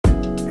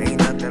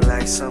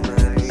like summer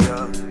in New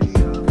York.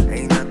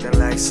 Ain't nothing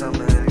like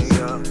summer in New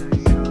York.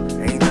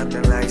 Ain't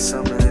nothing like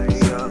summer in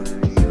New York.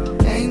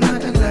 Ain't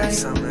nothing like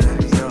summer in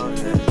New York.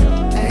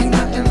 Ain't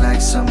nothing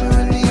like summer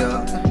in New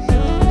York.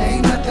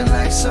 Ain't nothing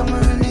like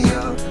summer in New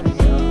York.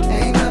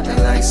 Ain't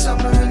nothing like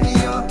summer in New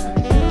York.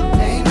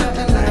 Ain't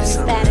nothing like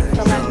summer in New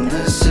York. In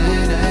the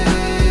city,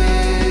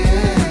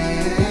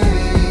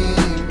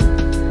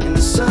 in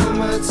the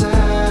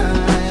summertime.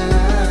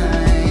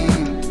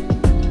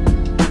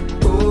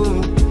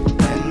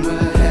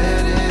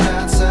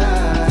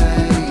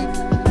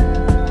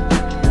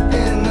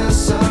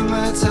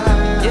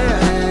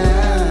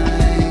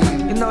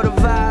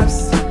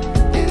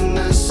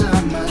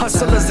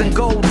 Hustlers and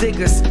gold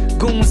diggers,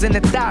 goons in the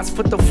dots,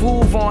 put the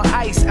Vouv on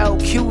ice,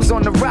 LQs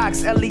on the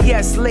rocks,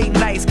 LES late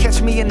nights,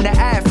 catch me in the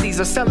athletes,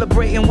 or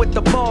celebrating with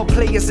the ball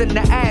players and the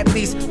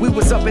athletes. We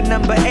was up in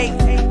number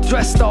 8,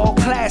 dressed all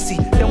classy,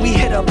 then we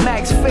hit up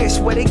Max Fish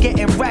where they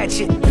getting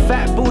ratchet.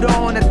 Fat Buddha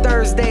on a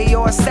Thursday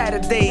or a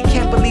Saturday,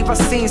 can't believe I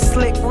seen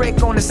Slick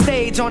Rick on the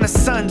stage on a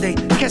Sunday.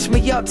 Catch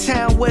me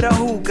uptown with a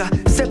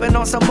hookah, sipping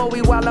on some Moe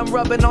while I'm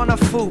rubbing on a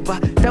fupa.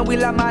 Then we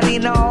La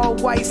Marina all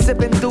white,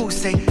 sipping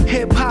Dulce.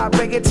 Hip hop,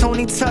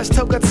 reggaetoni touch,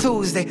 Toga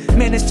Tuesday.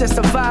 Man, it's just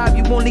a vibe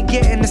you only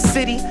get in the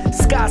city.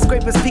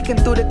 Skyscrapers peeking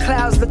through the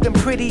clouds, looking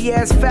pretty.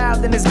 Yeah, it's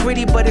foul and it's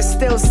gritty, but it's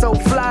still so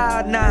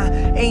fly. Nah,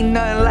 ain't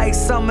nothing like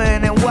summer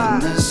in NY.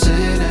 In the city,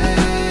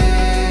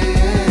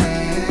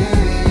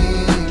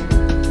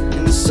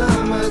 in the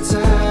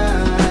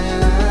summertime.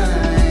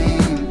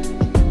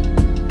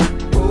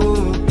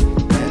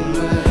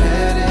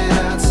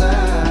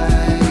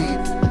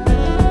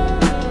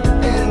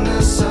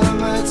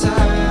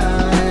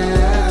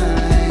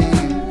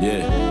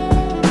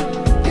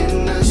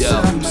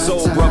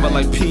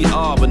 Like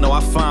PR, but no,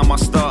 I find my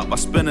start by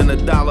spending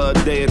 $1 a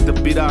day at the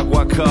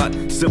Piragua cart.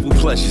 Simple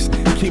pleasures,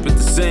 keep it the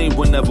same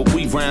whenever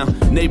we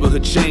round.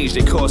 Neighborhood change,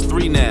 they cost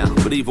 3 now.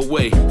 But either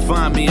way,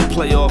 find me in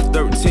playoff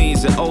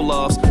 13s and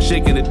Olafs,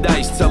 shaking the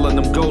dice, telling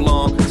them go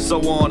long,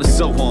 so on and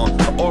so on.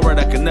 An aura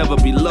that can never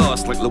be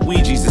lost, like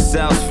Luigi's and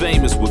Sal's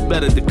famous with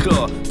better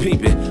decor.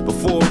 Peeping,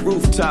 before a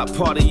rooftop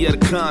party at a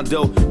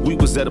condo, we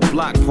was at a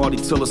block party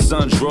till the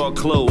sun draw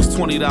close.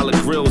 $20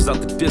 grills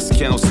out the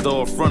discount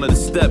store, front of the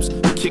steps,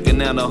 kicking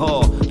down the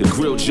hall, the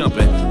grill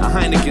jumping, a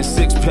Heineken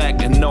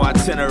 6-pack and no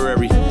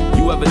itinerary.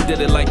 You ever did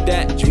it like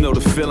that? You know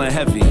the feeling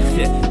heavy.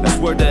 Yeah, that's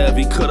where the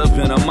heavy could have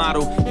been a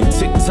model in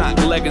TikTok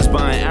leggings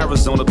buying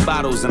Arizona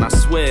bottles, and I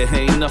swear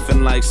ain't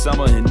nothing like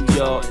summer in New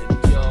York.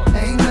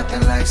 Ain't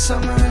nothing like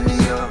summer in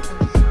New York.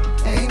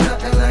 Ain't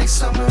nothing like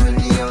summer in New York.